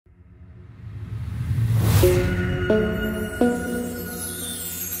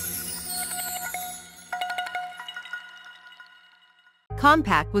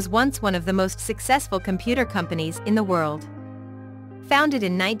Compaq was once one of the most successful computer companies in the world. Founded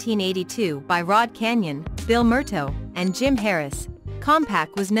in 1982 by Canion, Bill Murto, and Jim Harris,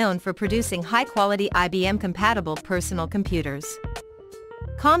 Compaq was known for producing high-quality IBM-compatible personal computers.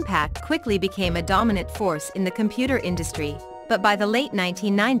 Compaq quickly became a dominant force in the computer industry, but by the late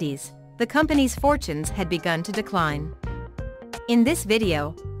 1990s, the company's fortunes had begun to decline. In this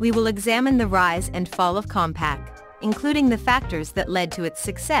video, we will examine the rise and fall of Compaq, including the factors that led to its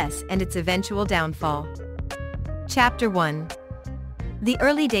success and its eventual downfall. Chapter 1. The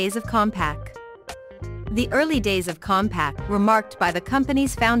early days of Compaq. The early days of Compaq were marked by the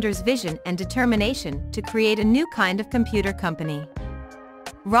company's founders' vision and determination to create a new kind of computer company.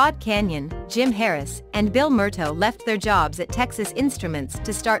 Canion, Jim Harris, and Bill Murto left their jobs at Texas Instruments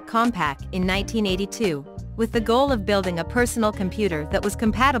to start Compaq in 1982, with the goal of building a personal computer that was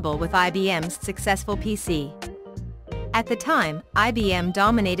compatible with IBM's successful PC. At the time, IBM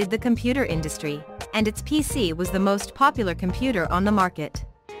dominated the computer industry, and its PC was the most popular computer on the market.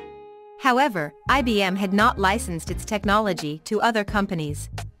 However, IBM had not licensed its technology to other companies,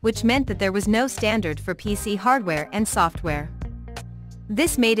 which meant that there was no standard for PC hardware and software.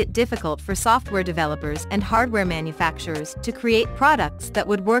 This made it difficult for software developers and hardware manufacturers to create products that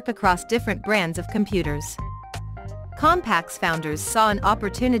would work across different brands of computers. Compaq's founders saw an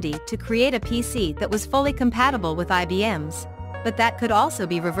opportunity to create a PC that was fully compatible with IBM's, but that could also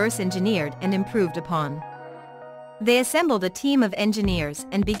be reverse-engineered and improved upon. They assembled a team of engineers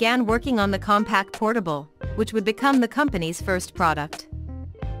and began working on the Compaq Portable, which would become the company's first product.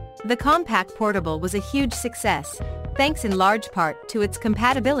 The Compaq Portable was a huge success, thanks in large part to its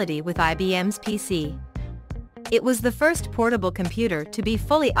compatibility with IBM's PC. It was the first portable computer to be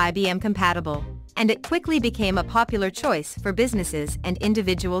fully IBM compatible, and it quickly became a popular choice for businesses and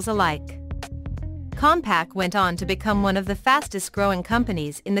individuals alike. Compaq went on to become one of the fastest-growing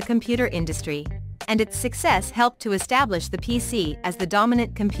companies in the computer industry, and its success helped to establish the PC as the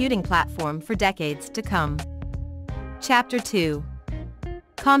dominant computing platform for decades to come. Chapter 2.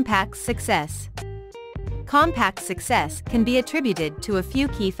 Compaq's success. Compaq's success can be attributed to a few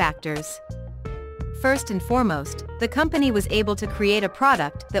key factors. First and foremost, the company was able to create a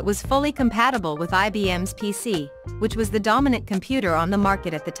product that was fully compatible with IBM's PC, which was the dominant computer on the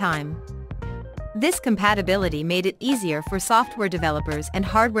market at the time. This compatibility made it easier for software developers and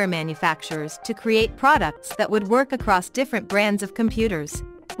hardware manufacturers to create products that would work across different brands of computers,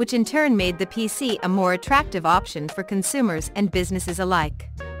 which in turn made the PC a more attractive option for consumers and businesses alike.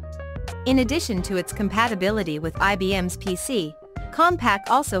 In addition to its compatibility with IBM's PC, Compaq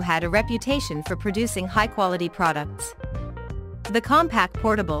also had a reputation for producing high-quality products. The Compaq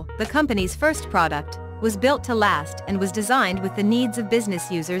Portable, the company's first product, was built to last and was designed with the needs of business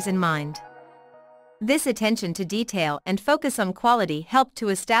users in mind. This attention to detail and focus on quality helped to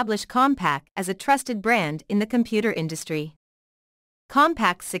establish Compaq as a trusted brand in the computer industry.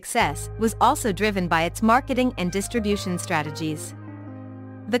 Compaq's success was also driven by its marketing and distribution strategies.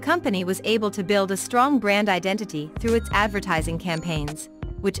 The company was able to build a strong brand identity through its advertising campaigns,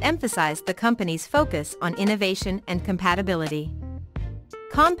 which emphasized the company's focus on innovation and compatibility.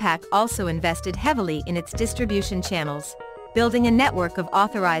 Compaq also invested heavily in its distribution channels, building a network of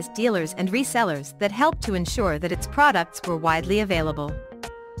authorized dealers and resellers that helped to ensure that its products were widely available.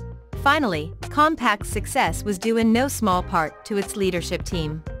 Finally, Compaq's success was due in no small part to its leadership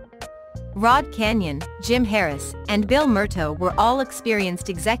team. Canion, Jim Harris, and Bill Murto were all experienced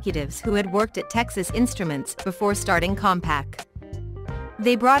executives who had worked at Texas Instruments before starting Compaq.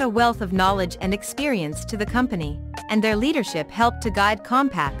 They brought a wealth of knowledge and experience to the company, and their leadership helped to guide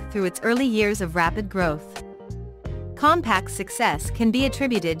Compaq through its early years of rapid growth. Compaq's success can be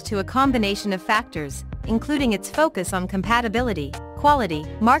attributed to a combination of factors, including its focus on compatibility, quality,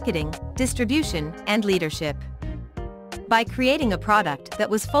 marketing, distribution, and leadership. By creating a product that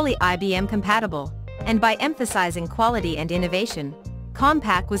was fully IBM compatible, and by emphasizing quality and innovation,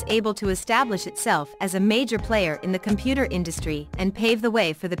 Compaq was able to establish itself as a major player in the computer industry and pave the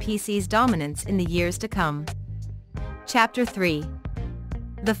way for the PC's dominance in the years to come. Chapter 3.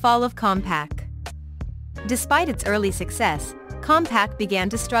 The fall of Compaq. Despite its early success, Compaq began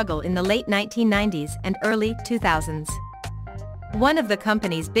to struggle in the late 1990s and early 2000s. One of the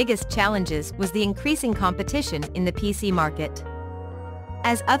company's biggest challenges was the increasing competition in the PC market.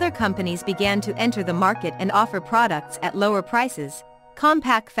 As other companies began to enter the market and offer products at lower prices,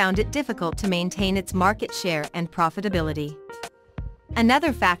 Compaq found it difficult to maintain its market share and profitability.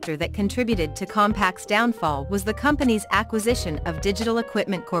 Another factor that contributed to Compaq's downfall was the company's acquisition of Digital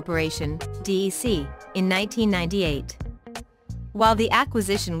Equipment Corporation, DEC, in 1998. While the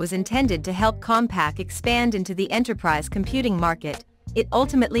acquisition was intended to help Compaq expand into the enterprise computing market, it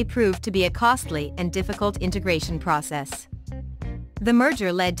ultimately proved to be a costly and difficult integration process. The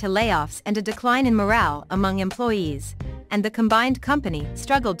merger led to layoffs and a decline in morale among employees, and the combined company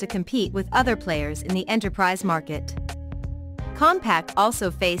struggled to compete with other players in the enterprise market. Compaq also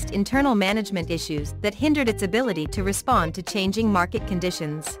faced internal management issues that hindered its ability to respond to changing market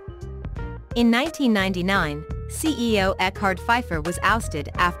conditions. In 1999, CEO Eckhard Pfeiffer was ousted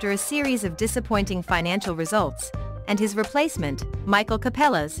after a series of disappointing financial results, and his replacement, Michael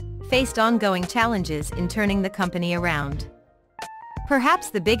Capellas, faced ongoing challenges in turning the company around. Perhaps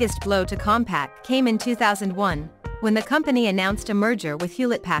the biggest blow to Compaq came in 2001, when the company announced a merger with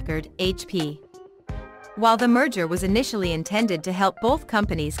Hewlett-Packard, HP. While the merger was initially intended to help both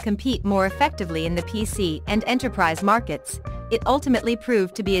companies compete more effectively in the PC and enterprise markets, it ultimately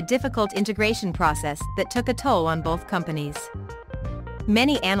proved to be a difficult integration process that took a toll on both companies.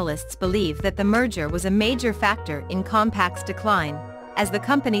 Many analysts believe that the merger was a major factor in Compaq's decline, as the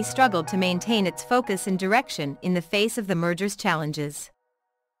company struggled to maintain its focus and direction in the face of the merger's challenges.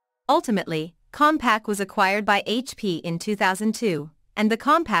 Ultimately, Compaq was acquired by HP in 2002, and the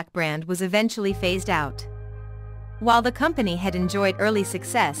Compaq brand was eventually phased out. While the company had enjoyed early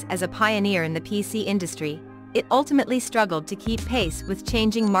success as a pioneer in the PC industry, it ultimately struggled to keep pace with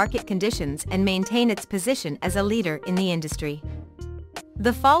changing market conditions and maintain its position as a leader in the industry.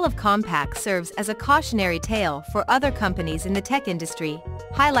 The fall of Compaq serves as a cautionary tale for other companies in the tech industry,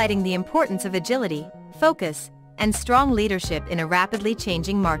 highlighting the importance of agility, focus, and strong leadership in a rapidly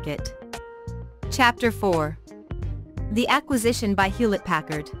changing market. Chapter 4. The acquisition by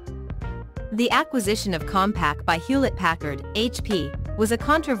Hewlett-Packard. The acquisition of Compaq by Hewlett-Packard, HP, was a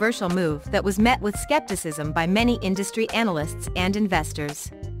controversial move that was met with skepticism by many industry analysts and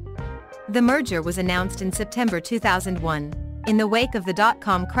investors. The merger was announced in September 2001, in the wake of the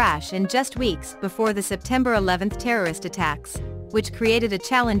dot-com crash and just weeks before the September 11 terrorist attacks, which created a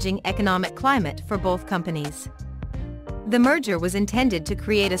challenging economic climate for both companies. The merger was intended to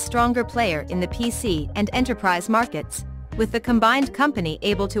create a stronger player in the PC and enterprise markets, with the combined company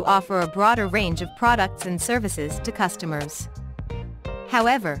able to offer a broader range of products and services to customers.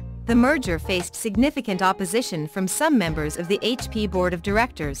 However, the merger faced significant opposition from some members of the HP board of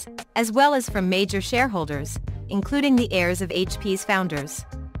directors, as well as from major shareholders, including the heirs of HP's founders.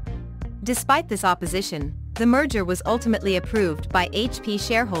 Despite this opposition, the merger was ultimately approved by HP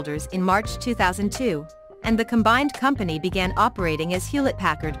shareholders in March 2002, and the combined company began operating as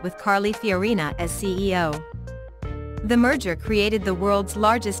Hewlett-Packard with Carly Fiorina as CEO. The merger created the world's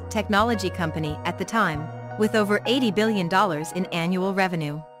largest technology company at the time, with over $80 billion in annual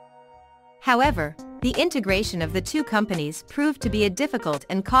revenue. However, the integration of the two companies proved to be a difficult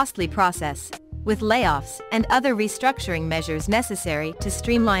and costly process, with layoffs and other restructuring measures necessary to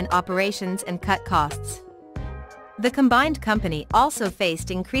streamline operations and cut costs. The combined company also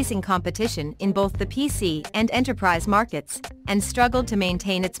faced increasing competition in both the PC and enterprise markets, and struggled to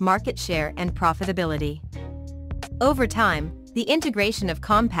maintain its market share and profitability. Over time, the integration of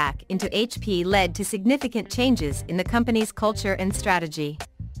Compaq into HP led to significant changes in the company's culture and strategy.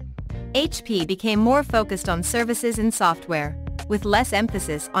 HP became more focused on services and software, with less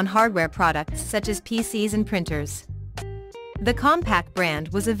emphasis on hardware products such as PCs and printers. The Compaq brand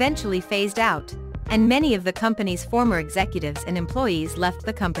was eventually phased out, and many of the company's former executives and employees left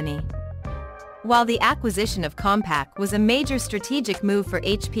the company. While the acquisition of Compaq was a major strategic move for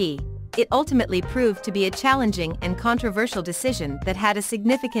HP, it ultimately proved to be a challenging and controversial decision that had a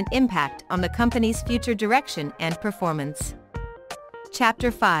significant impact on the company's future direction and performance.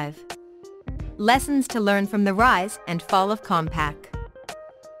 Chapter 5. Lessons to learn from the rise and fall of Compaq.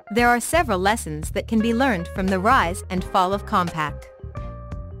 There are several lessons that can be learned from the rise and fall of Compaq.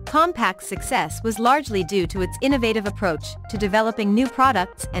 Compaq's success was largely due to its innovative approach to developing new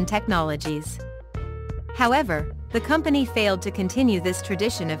products and technologies. However, the company failed to continue this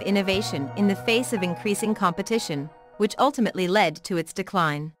tradition of innovation in the face of increasing competition, which ultimately led to its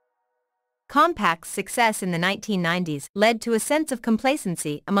decline. Compaq's success in the 1990s led to a sense of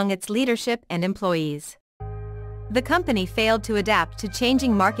complacency among its leadership and employees. The company failed to adapt to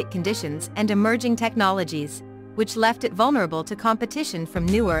changing market conditions and emerging technologies, which left it vulnerable to competition from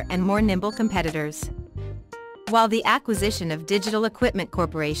newer and more nimble competitors. While the acquisition of Digital Equipment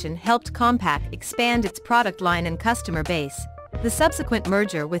Corporation helped Compaq expand its product line and customer base, the subsequent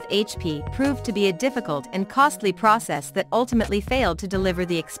merger with HP proved to be a difficult and costly process that ultimately failed to deliver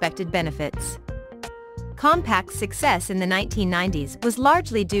the expected benefits. Compaq's success in the 1990s was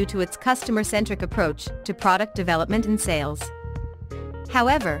largely due to its customer-centric approach to product development and sales.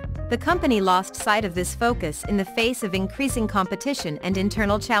 However, the company lost sight of this focus in the face of increasing competition and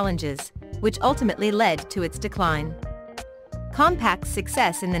internal challenges, which ultimately led to its decline. Compaq's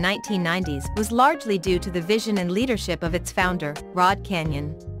success in the 1990s was largely due to the vision and leadership of its founder, Rod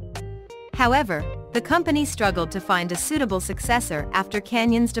Canion. However, the company struggled to find a suitable successor after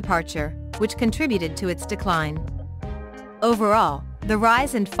Canion's departure, which contributed to its decline. Overall, the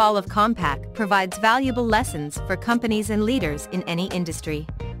rise and fall of Compaq provides valuable lessons for companies and leaders in any industry.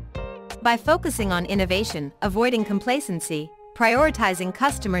 By focusing on innovation, avoiding complacency, prioritizing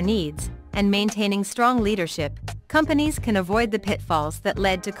customer needs, and maintaining strong leadership, companies can avoid the pitfalls that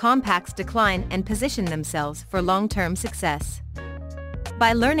led to Compaq's decline and position themselves for long-term success.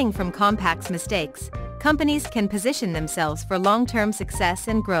 By learning from Compaq's mistakes, companies can position themselves for long-term success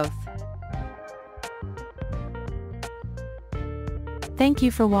and growth. Thank you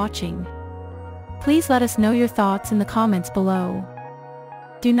for watching. Please let us know your thoughts in the comments below.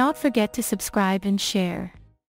 Do not forget to subscribe and share.